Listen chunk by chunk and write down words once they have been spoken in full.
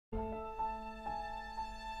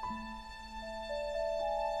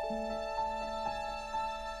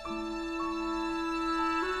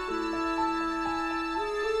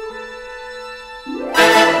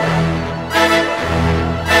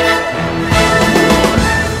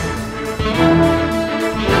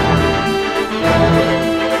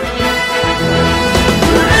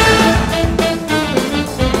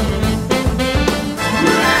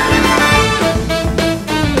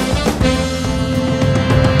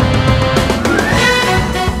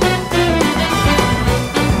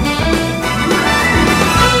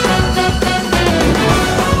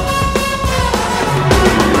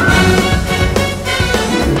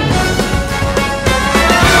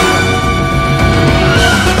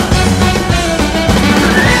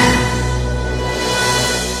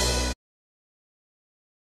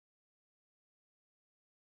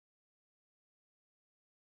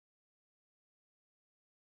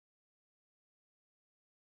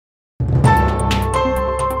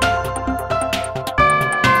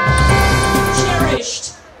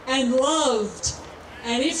cherished and loved.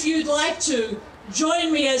 And if you'd like to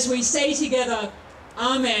join me as we say together,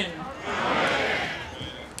 Amen.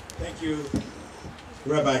 Thank you,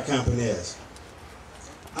 Rabbi Campanez.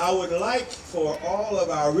 I would like for all of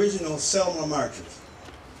our original Selma marchers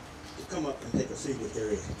to come up and take a seat if there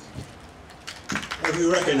is. If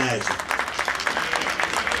you recognize you.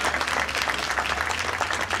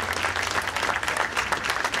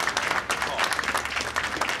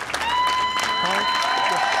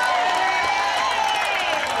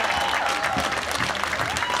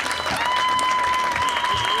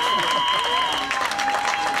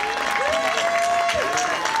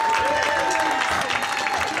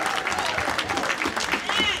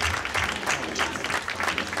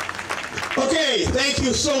 Okay, thank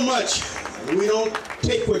you so much. We don't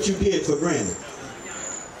take what you did for granted.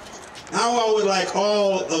 Now I would like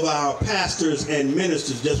all of our pastors and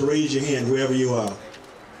ministers, just raise your hand wherever you are.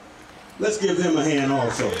 Let's give them a hand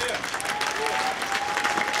also.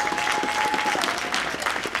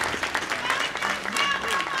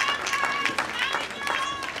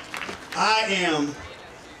 I am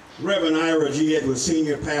Reverend Ira G. Edwards,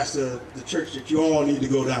 Senior Pastor of the church that you all need to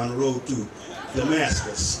go down the road to,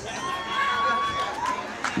 Damascus.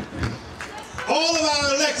 All of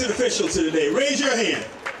our elected officials here today, raise your hand.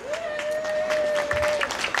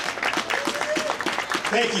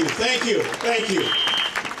 Thank you, thank you, thank you.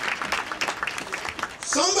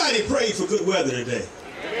 Somebody prayed for good weather today.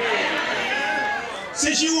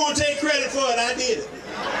 Since you won't take credit for it, I did it.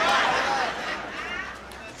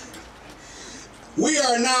 We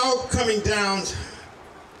are now coming down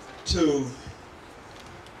to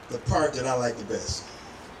the part that I like the best.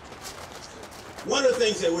 One of the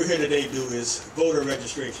things that we're here today to do is voter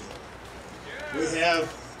registration. We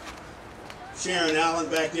have Sharon Allen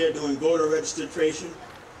back there doing voter registration.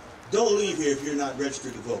 Don't leave here if you're not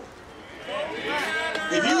registered to vote.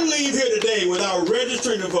 If you leave here today without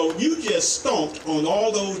registering to vote, you just stomped on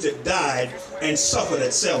all those that died and suffered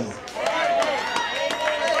at Selma.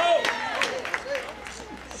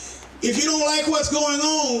 If you don't like what's going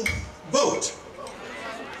on, vote.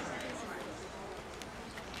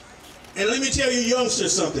 And let me tell you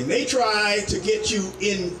youngsters something. They try to get you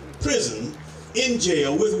in prison, in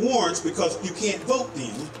jail with warrants because you can't vote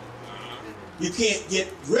then. You can't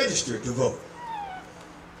get registered to vote.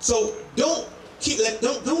 So don't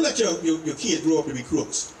let your kids grow up to be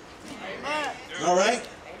crooks. All right?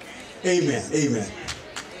 Amen. Amen.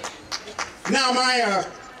 Now my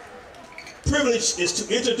privilege is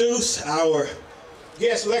to introduce our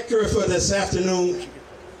guest lecturer for this afternoon,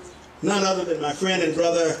 none other than my friend and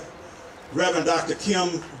brother, Reverend Dr.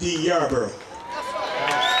 Kim D. Yarborough.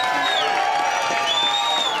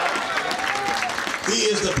 He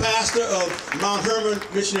is the pastor of Mount Hermon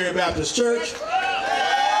Missionary Baptist Church.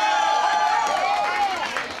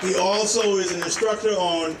 He also is an instructor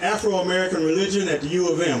on Afro-American religion at the U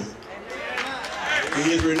of M.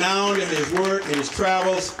 He is renowned in his work and his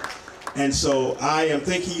travels, and so I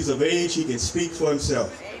think he's of age, he can speak for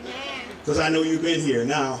himself. Because I know you've been here.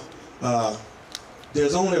 Now,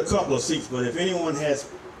 there's only a couple of seats, but if anyone has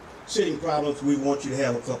sitting problems, we want you to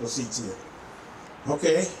have a couple of seats here.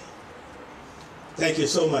 Okay? Thank you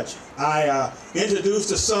so much. I introduce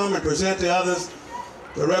to some and present to others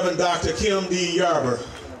the Reverend Dr. Kim D. Yarborough.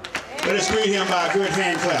 Let us greet him by a good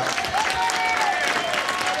hand clap.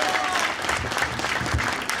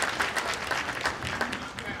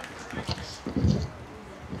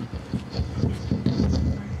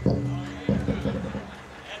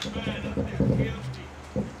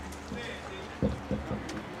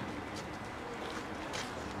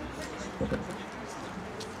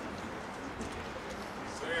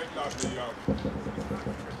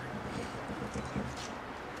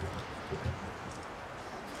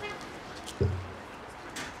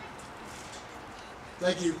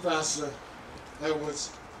 Thank you, Pastor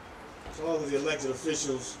Edwards, to all of the elected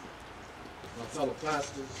officials, my fellow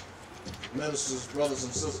pastors, ministers, brothers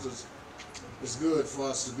and sisters. It's good for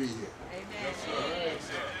us to be here. Amen.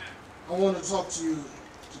 I want to talk to you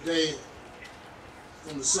today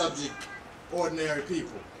from the subject, ordinary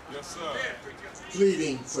people. Yes, sir.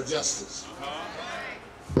 Pleading for justice.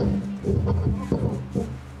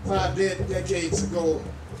 5 decades ago,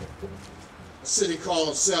 a city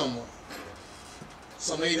called Selma,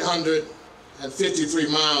 some 853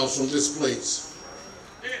 miles from this place,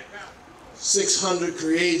 600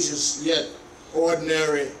 courageous yet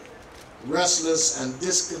ordinary, restless and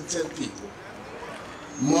discontent people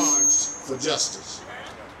marched for justice.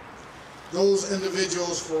 Those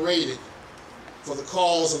individuals paraded for the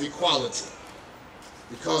cause of equality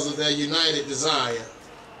because of their united desire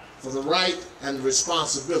for the right and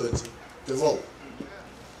responsibility to vote.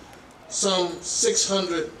 some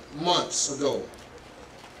 600 months ago,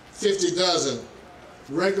 50 dozen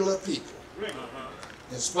regular people,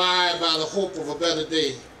 inspired by the hope of a better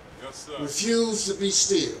day, refused to be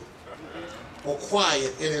still or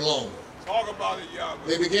quiet any longer. Talk about it, y'all.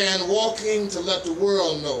 They began walking to let the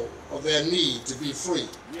world know of their need to be free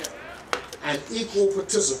and equal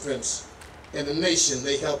participants in the nation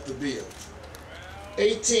they helped to build.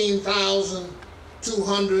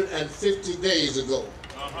 18,250 days ago,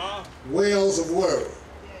 wails of worry,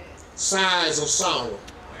 sighs of sorrow,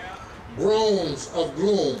 groans of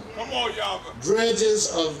gloom, dredges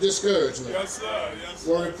of discouragement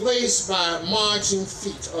were replaced by marching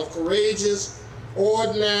feet of courageous,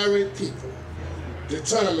 ordinary people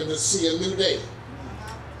determined to see a new day.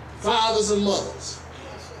 Fathers and mothers,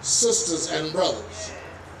 sisters and brothers,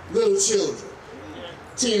 little children,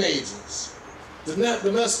 teenagers,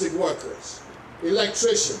 domestic workers,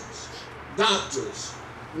 electricians, doctors,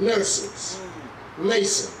 nurses,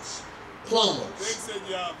 masons, plumbers,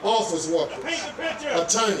 office workers,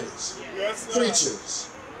 attorneys, preachers,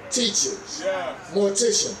 teachers,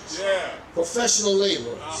 morticians, professional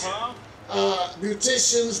laborers,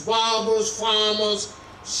 beauticians, barbers, farmers,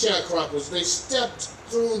 sharecroppers. They stepped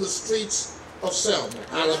through the streets of Selma,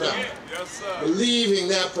 Alabama, believing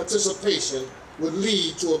their participation would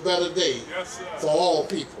lead to a better day for all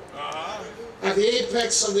people. At the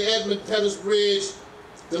apex of the Edmund Pettus Bridge,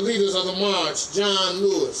 the leaders of the march, John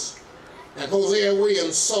Lewis and Hosea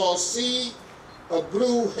Williams, saw a sea of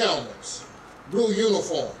blue helmets, blue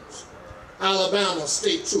uniforms, Alabama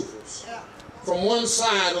state troopers, from one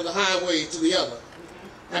side of the highway to the other,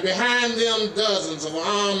 and behind them dozens of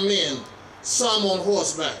armed men, some on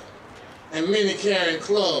horseback, and many carrying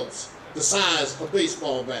clubs the size of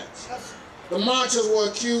baseball bats. The marchers were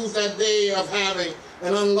accused that day of having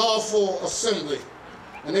an unlawful assembly,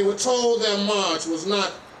 and they were told their march was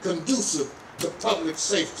not conducive to public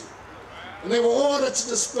safety. And they were ordered to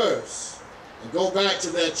disperse and go back to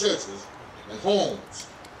their churches and homes.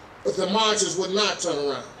 But the marchers would not turn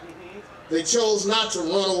around. They chose not to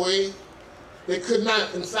run away. They could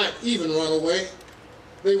not, in fact, even run away.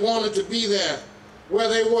 They wanted to be there where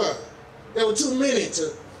they were. There were too many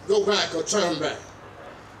to go back or turn back.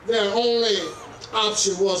 Their only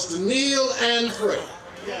option was to kneel and pray.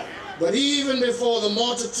 But even before the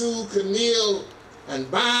multitude could kneel and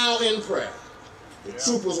bow in prayer, the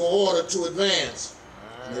troopers were ordered to advance,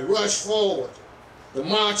 and they rushed forward, the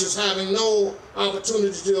marchers having no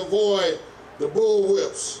opportunity to avoid the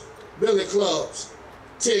bullwhips, billy clubs,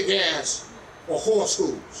 tear gas, or horse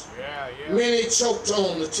hooves. Many choked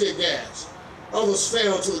on the tear gas. Others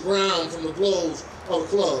fell to the ground from the blows of the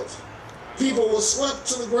clubs. People were swept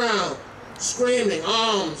to the ground, screaming,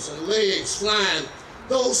 arms and legs flying.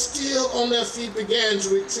 Those still on their feet began to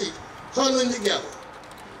retreat, huddling together.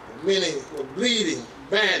 Many were bleeding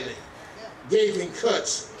badly. Gaping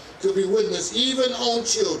cuts could be witnessed even on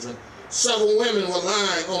children. Several women were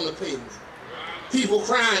lying on the pavement. People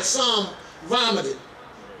cried, some vomited.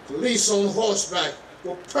 Police on horseback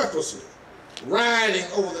were purposely riding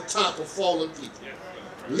over the top of fallen people,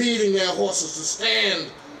 leading their horses to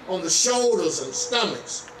stand on the shoulders and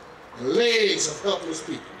stomachs and legs of helpless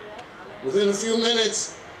people. Within a few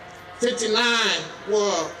minutes, 59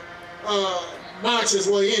 marchers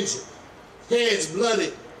were injured, heads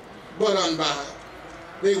bloodied but unbowed.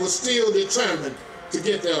 They were still determined to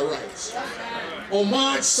get their rights. On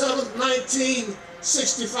March 7th,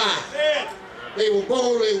 1965, they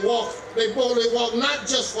boldly walked not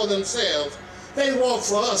just for themselves, they walked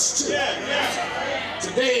for us too.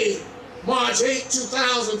 Today, March 8,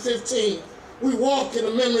 2015, we walk in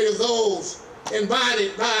the memory of those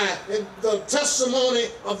embodied by the testimony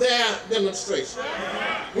of their demonstration.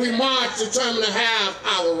 We march determined to have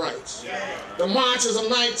our rights. The marchers of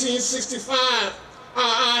 1965 are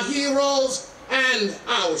our heroes and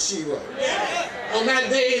our sheroes. On that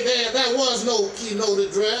day, there was no keynote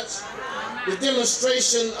address. The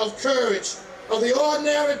demonstration of courage of the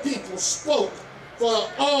ordinary people spoke for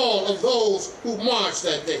all of those who marched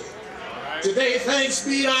that day. Today, thanks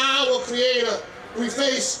be to our Creator, we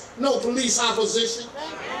face no police opposition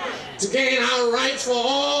to gain our rights for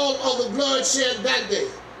all of the bloodshed that day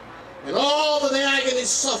and all of the agony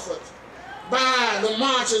suffered by the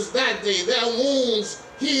marchers that day. Their wounds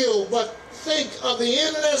healed, but think of the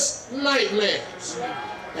endless nightmares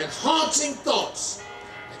and haunting thoughts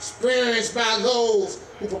experienced by those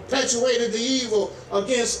who perpetuated the evil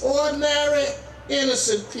against ordinary,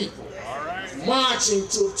 innocent people, marching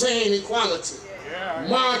to obtain equality,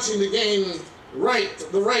 marching to gain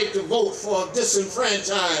the right to vote for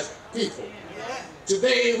disenfranchised people.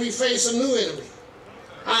 Today we face a new enemy,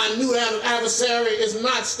 Our new adversary is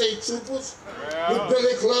not state troopers with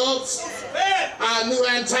billy clubs. Our new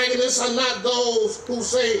antagonists are not those who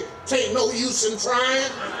say, "Take no use in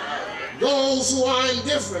trying." Those who are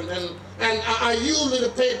indifferent and are usually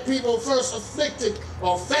the people first afflicted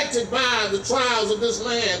or affected by the trials of this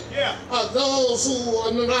land. Are those who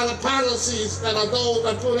are not the policies that are those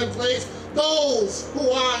that put in place. Those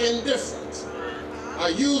who are indifferent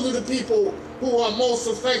are usually the people who are most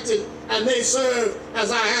affected, and they serve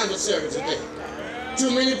as our adversary today.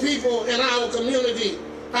 Too many people in our community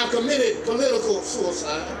have committed political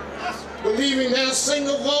suicide, believing their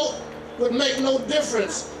single vote would make no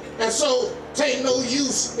difference, and so take no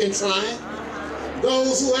use in trying.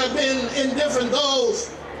 Those who have been indifferent, those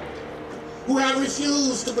who have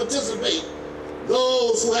refused to participate,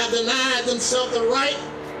 those who have denied themselves the right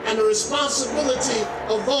and the responsibility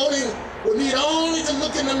of voting will need only to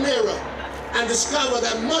look in the mirror and discover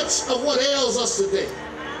that much of what ails us today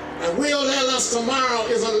and will ail us tomorrow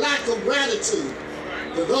is a lack of gratitude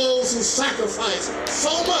to those who sacrificed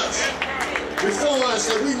so much before us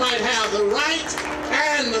that we might have the right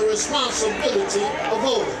and the responsibility of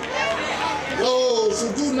voting. Those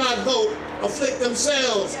who do not vote afflict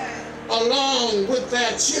themselves along with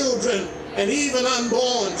their children and even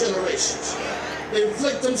unborn generations. They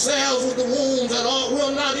afflict themselves with the wounds that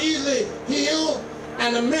will not easily heal,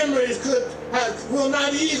 and the memories will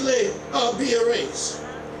not easily be erased.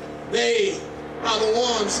 They are the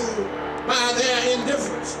ones who, by their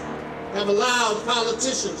indifference, have allowed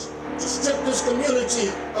politicians to strip this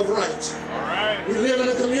community of rights. We live in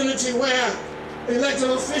a community where elected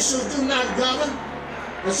officials do not govern,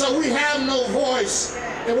 and so we have no voice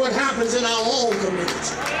in what happens in our own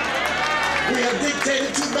community. We are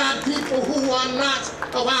dictated to by people who are not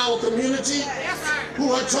of our community,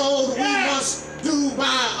 who are told we must do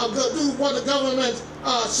what the government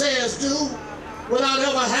says do, without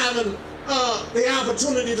ever having the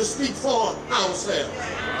opportunity to speak for ourselves.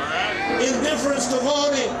 Indifference to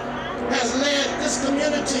voting has led this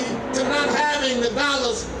community to not having the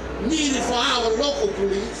dollars needed for our local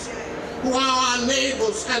police, who are our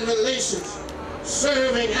neighbors and relations,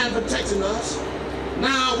 serving and protecting us.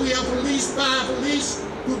 Now we are policed by police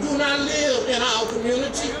who do not live in our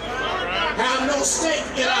community, have no stake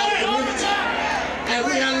in our community, and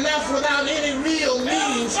we are left without any real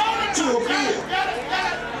means to appeal.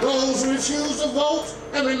 Those who refuse to vote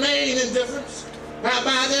and remain indifferent have,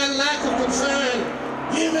 by their lack of concern,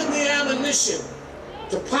 given the ammunition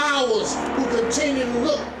to powers who continue to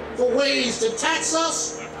look for ways to tax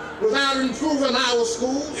us without improving our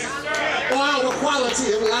schools or our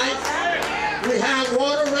quality of life. We have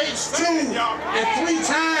water rates 2 and 3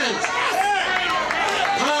 times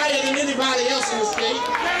higher than anybody else in the state.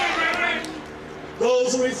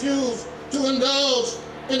 Those who refuse to indulge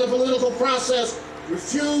in the political process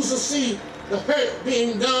refuse to see the hurt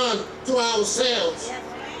being done to ourselves,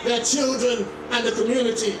 their children, and the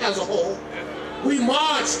community as a whole. We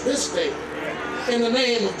march this day in the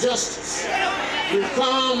name of justice. We've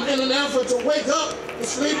come in an effort to wake up the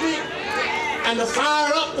sleeping and to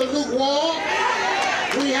fire up the lukewarm.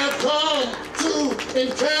 We have come to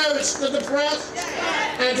encourage the depressed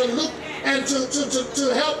and to look and to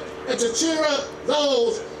help and to cheer up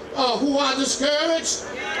those who are discouraged,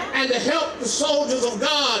 and to help the soldiers of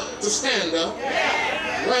God to stand up.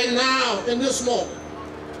 Right now, in this moment,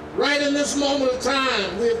 right in this moment of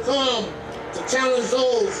time, we have come to challenge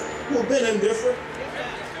those who have been indifferent,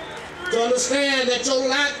 to understand that your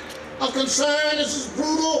lack of concern is as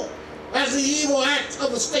brutal as the evil act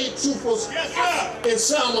of the state troopers in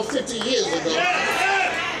Selma 50 years ago.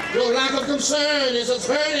 Your lack of concern is as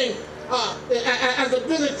hurting as the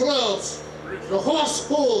billy clubs, the horse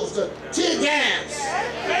pulls, the tear gas,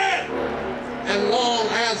 and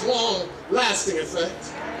long-lasting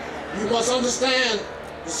effects. You must understand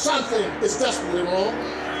that something is desperately wrong.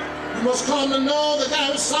 You must come to know that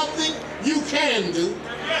there is something you can do.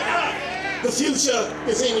 The future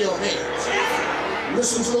is in your hands.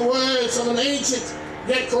 Listen to the words of an ancient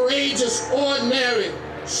yet courageous, ordinary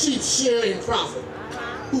sheep-shearing prophet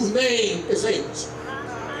whose name is Amos.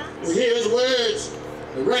 We hear his words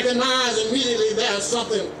and recognize immediately there's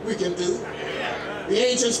something we can do. The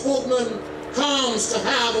ancient spokesman comes to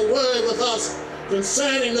have a word with us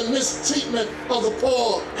concerning the mistreatment of the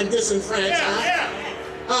poor and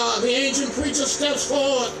disenfranchised. The ancient preacher steps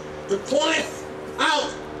forward to point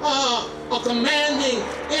out a commanding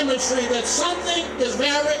imagery that something is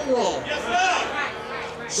very wrong.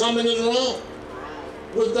 Something is wrong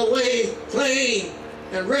with the way plain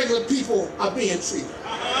and regular people are being treated.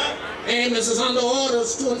 Amos is under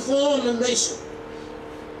orders to inform the nation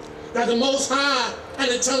that the Most High and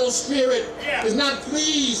Eternal Spirit is not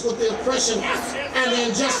pleased with the oppression and the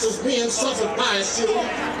injustice being suffered by his children.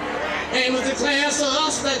 Amos declares to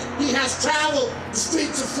us that he has traveled the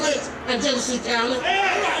streets of Flint and Genesee County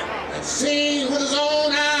and seen with his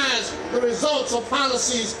own eyes the results of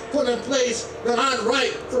policies put in place that aren't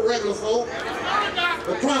right for regular folk.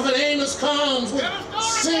 The prophet Amos comes with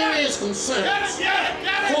serious concerns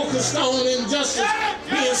focused on injustice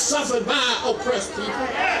being suffered by oppressed people.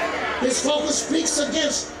 His focus speaks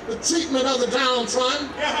against the treatment of the downtrodden.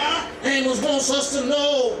 Amos wants us to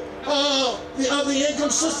know the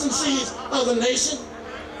inconsistencies of the nation,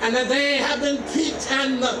 and that they have been piqued,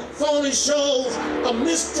 and the phony shows of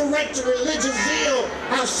misdirected religious zeal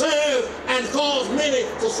have served and caused many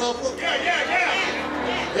to suffer.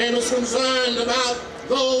 Amos is concerned about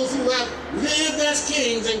those who have lived as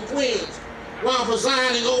kings and queens while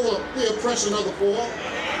presiding over the oppression of the poor.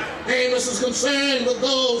 Amos is concerned with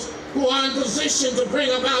those who are in position to bring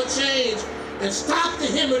about change and stop the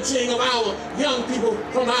hemorrhaging of our young people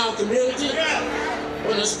from our community.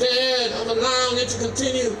 But instead of allowing it to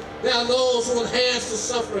continue, there are those who enhance the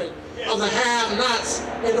suffering of the have-nots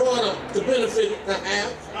in order to benefit the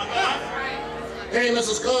have. Amos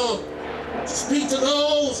has come to speak to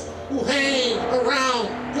those who hang around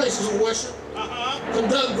places of worship,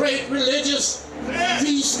 conduct great religious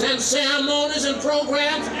feasts and ceremonies and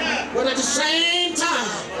programs, but at the same time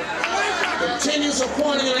continue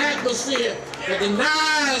supporting an atmosphere that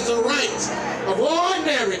denies the rights of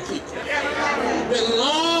ordinary people who've been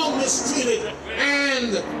long mistreated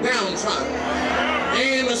and downtrodden.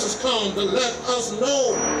 Amos has come to let us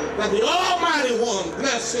know that the Almighty One,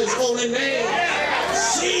 bless his holy name,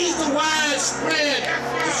 sees the widespread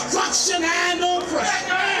destruction and oppression.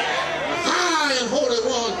 The High and Holy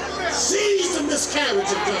One sees the miscarriage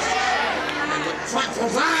of justice. And the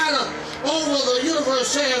provider over the universe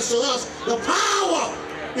says to us, the power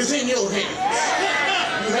is in your hands.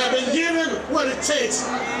 You have been given what it takes.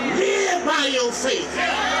 Live by your faith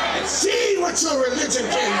and see what your religion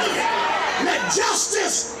can do. Let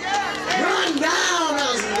justice run down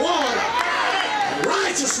as water,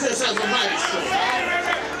 righteousness as a mighty stream.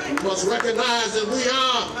 We must recognize that we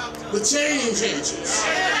are the change agents.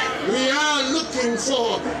 We are looking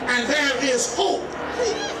for, and there is hope.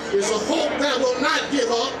 There's a hope that will not give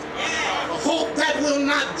up, a hope that will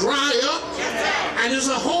not dry up, and is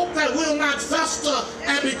a hope that will not fester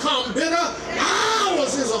and become bitter.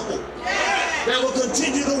 Ours is a hope that will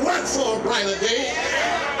continue to work for a brighter day.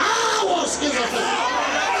 Ours is a hope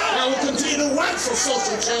that will continue to work for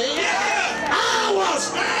social change.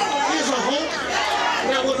 Ours is a hope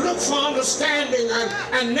that will look for understanding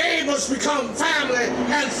and neighbors become family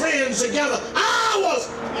and friends together. Ours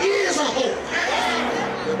is a hope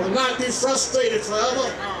that will not be frustrated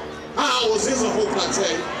forever. Ours is a hope, I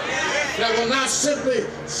tell you, that will not simply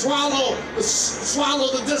swallow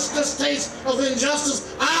the distaste of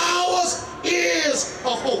injustice. Ours is a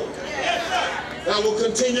hope that will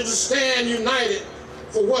continue to stand united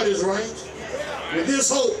for what is right. With this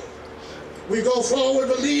hope, we go forward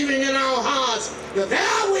believing in our hearts that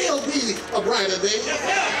there will be a brighter day,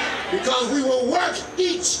 because we will work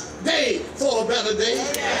each day for a better day.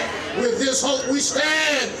 With this hope, we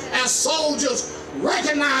stand as soldiers,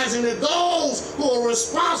 recognizing that those who are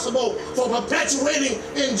responsible for perpetuating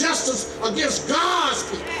injustice against God's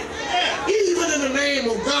people, even in the name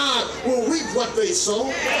of God, will reap what they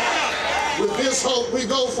sow. With this hope, we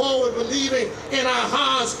go forward believing in our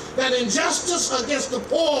hearts that injustice against the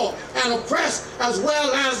poor and oppressed, as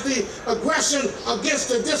well as the aggression against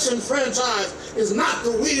the disenfranchised, is not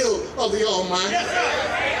the will of the Almighty.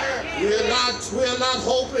 We're not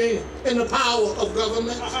hoping in the power of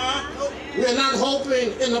government. We're not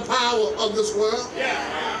hoping in the power of this world.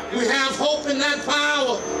 We have hope in that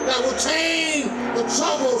power that will tame the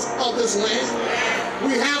troubles of this land.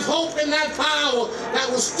 We have hope in that power that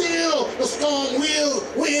will still the storm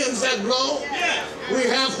winds that blow. We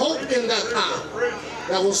have hope in that power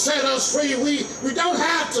that will set us free. We don't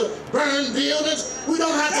have to burn buildings. We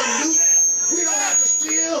don't have to loot. We don't have to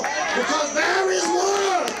steal, because there is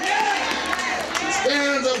one who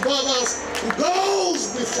stands above us, who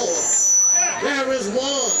goes before us. There is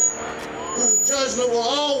one whose judgment will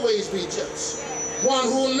always be just. One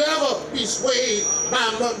who will never be swayed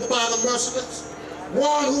by the merciless.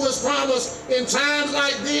 One who has promised in times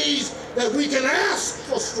like these that we can ask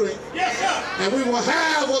for strength. And we will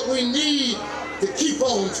have what we need to keep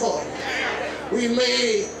on toiling. We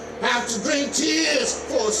may have to drink tears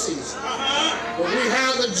for a season, but we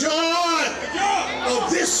have the joy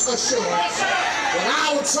of this assurance that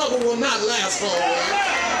our trouble will not last always,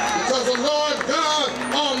 because the Lord God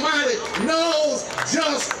Almighty knows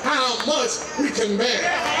just how much we can bear.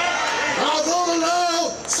 Although the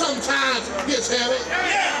load sometimes gets heavy,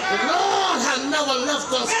 the Lord has never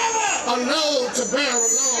left us a load to bear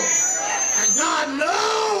alone. And God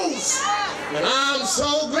knows, and I'm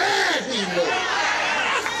so glad He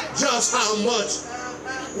knows just how much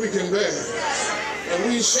we can bear. And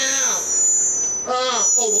we shall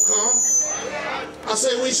overcome. I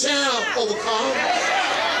say we shall overcome.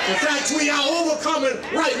 In fact, we are overcoming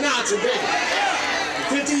right now today.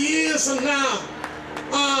 50 years from now,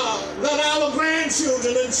 let our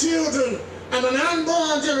grandchildren and children and an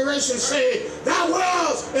unborn generation say, that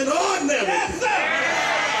was an ordinary.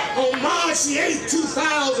 On March the 8th,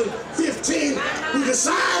 2015, we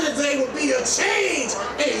decided they would be a change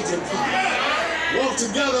agent. Walk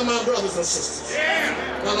together, my brothers and sisters.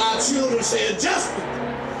 And our children said, just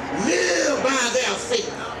live by their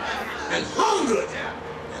faith and hungered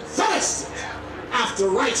and thirsted after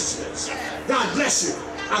righteousness. God bless you.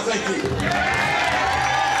 I thank you.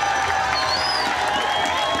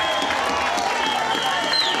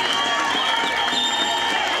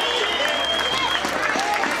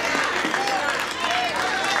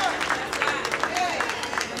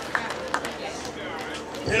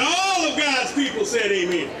 And all of God's people said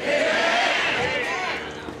amen.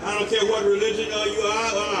 I don't care what religion you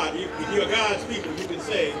are or not. If you're God's people, you can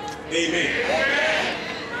say amen.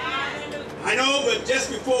 I know, but just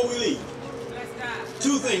before we leave,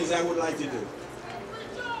 two things I would like to do.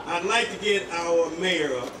 I'd like to get our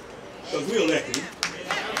mayor up, because we elected him.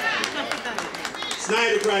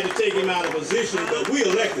 Snyder tried to take him out of position, but we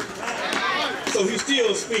elected him. So he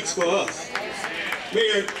still speaks for us.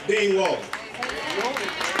 Mayor Dane Wall.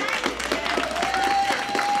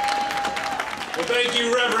 Well, thank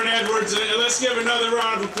you, Reverend Edwards. Let's give another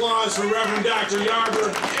round of applause for Reverend Dr.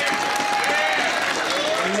 Yarber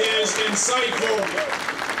and his insightful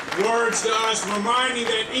words to us, reminding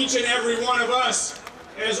that each and every one of us,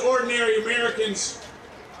 as ordinary Americans,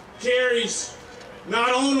 carries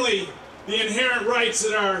not only the inherent rights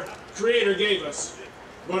that our Creator gave us,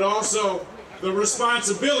 but also the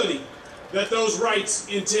responsibility that those rights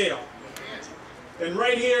entail. And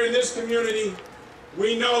right here in this community,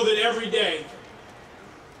 we know that every day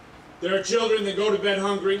there are children that go to bed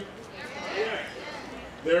hungry.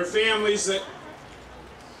 There are families that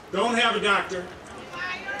don't have a doctor.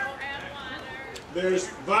 There's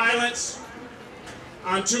violence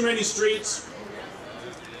on too many streets.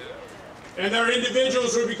 And there are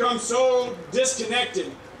individuals who become so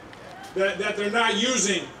disconnected that they're not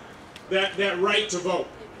using that right to vote.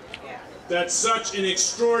 That's such an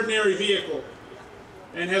extraordinary vehicle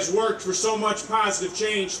and has worked for so much positive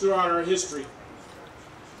change throughout our history.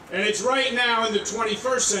 And it's right now in the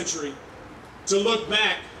 21st century to look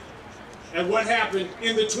back at what happened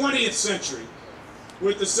in the 20th century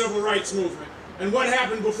with the civil rights movement, and what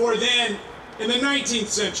happened before then in the 19th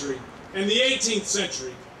century and the 18th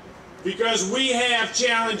century, because we have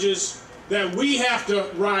challenges that we have to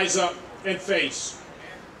rise up and face.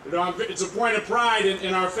 You know, it's a point of pride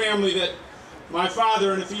in our family that my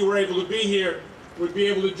father, and if he were able to be here, would be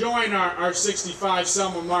able to join our 65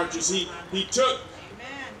 Selma marches. He took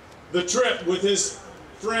the trip with his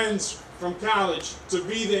friends from college to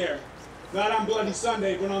be there, not on Bloody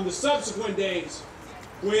Sunday, but on the subsequent days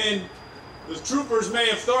when the troopers may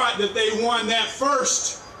have thought that they won that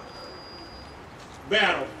first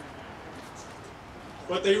battle.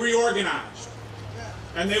 But they reorganized,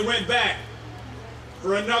 and they went back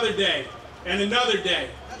for another day and another day.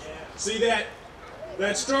 See, that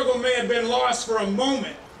struggle may have been lost for a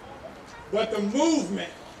moment, but the movement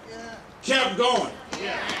kept going.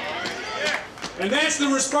 And that's the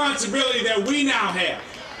responsibility that we now have,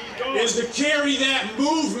 is to carry that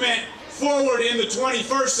movement forward in the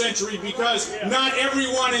 21st century, because not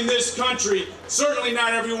everyone in this country, certainly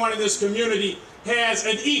not everyone in this community, has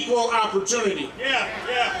an equal opportunity.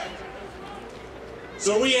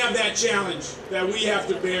 So we have that challenge that we have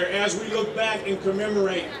to bear as we look back and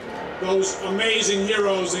commemorate those amazing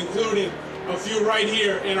heroes, including a few right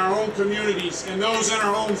here in our own communities and those in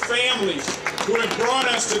our own families who have brought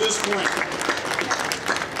us to this point.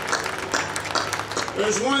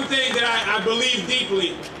 There's one thing that I believe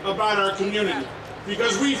deeply about our community,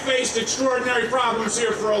 because we faced extraordinary problems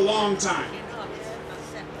here for a long time.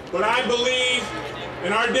 But I believe,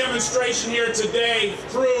 and our demonstration here today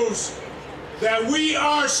proves, that we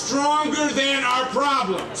are stronger than our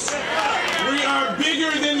problems. We are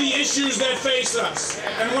bigger than the issues that face us.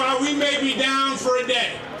 And while we may be down for a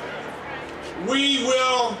day, we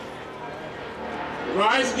will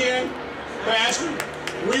rise again, Pastor.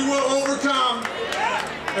 We will overcome,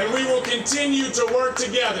 and we will continue to work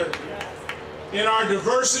together in our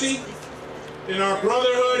diversity in our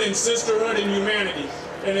brotherhood and sisterhood and humanity.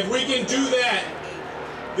 And if we can do that,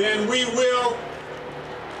 then we will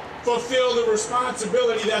fulfill the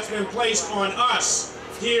responsibility that's been placed on us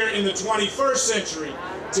here in the 21st century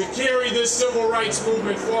to carry this civil rights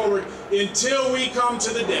movement forward until we come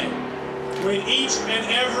to the day when each and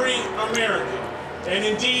every American, and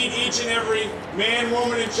indeed each and every man,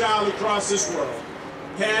 woman, and child across this world,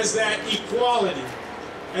 has that equality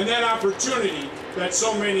and that opportunity that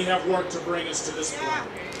so many have worked to bring us to this point.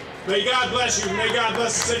 May God bless you. May God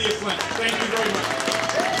bless the city of Flint. Thank you very much.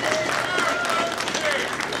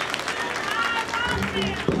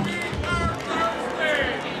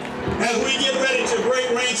 As we get ready to break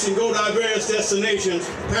ranks and go to our various destinations,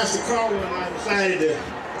 Pastor Carl and I decided to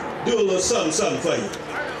do a little something for you.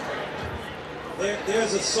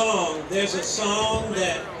 There's a song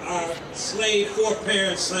that our slave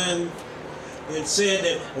foreparents sang and said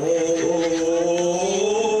that,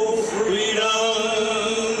 oh, freedom,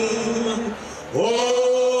 oh,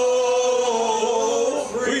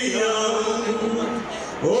 freedom,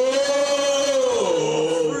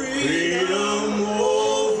 oh, freedom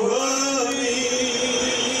over me.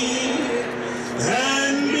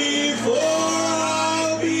 And before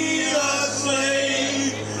I'll be a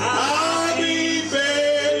slave, I'll be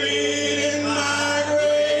buried in my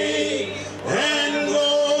grave and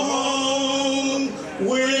go home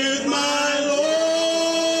with my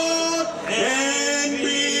Lord and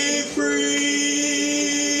be free.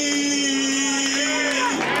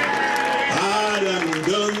 I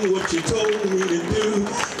done what you told me to do.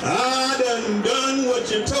 I done what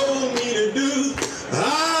you told me to do.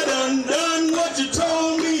 I done what you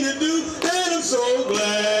told me to do. And I'm so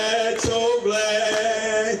glad, so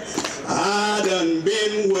glad. I done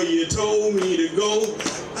been where you told me to go.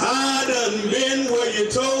 I done been where you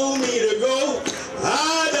told me to go.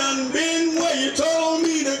 I done been where you told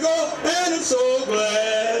me to go. And I'm so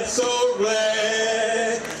glad, so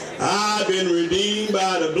glad. I've been redeemed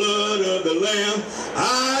by the blood of the Lamb.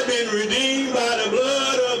 I've been redeemed by the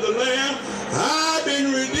blood of the Lamb. I've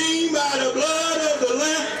been redeemed by the blood of the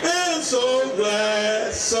Lamb. And I'm so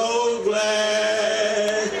glad, so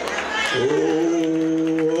glad.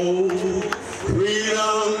 Oh,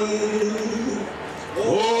 freedom.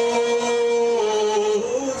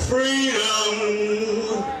 Oh, freedom.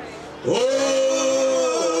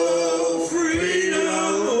 Oh,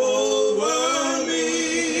 freedom over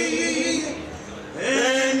me.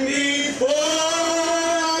 And before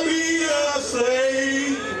I be a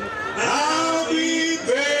slave, I'll be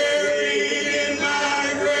buried in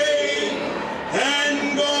my grave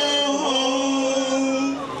and go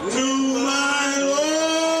home to my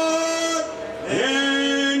Lord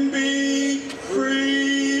and be free.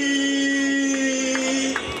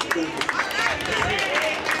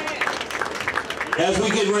 As we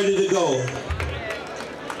get ready to go,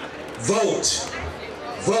 vote,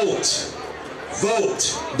 vote,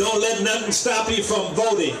 vote. Don't let nothing stop you from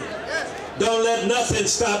voting. Don't let nothing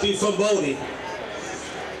stop you from voting.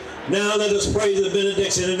 Now let us pray the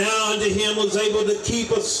benediction. And now unto him who is able to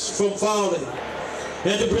keep us from falling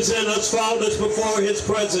and to present us faultless before his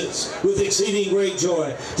presence with exceeding great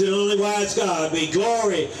joy. To the only wise God be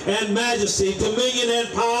glory and majesty, dominion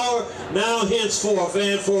and power, now henceforth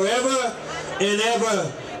and forever and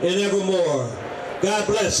ever and evermore. God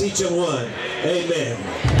bless each and one. Amen.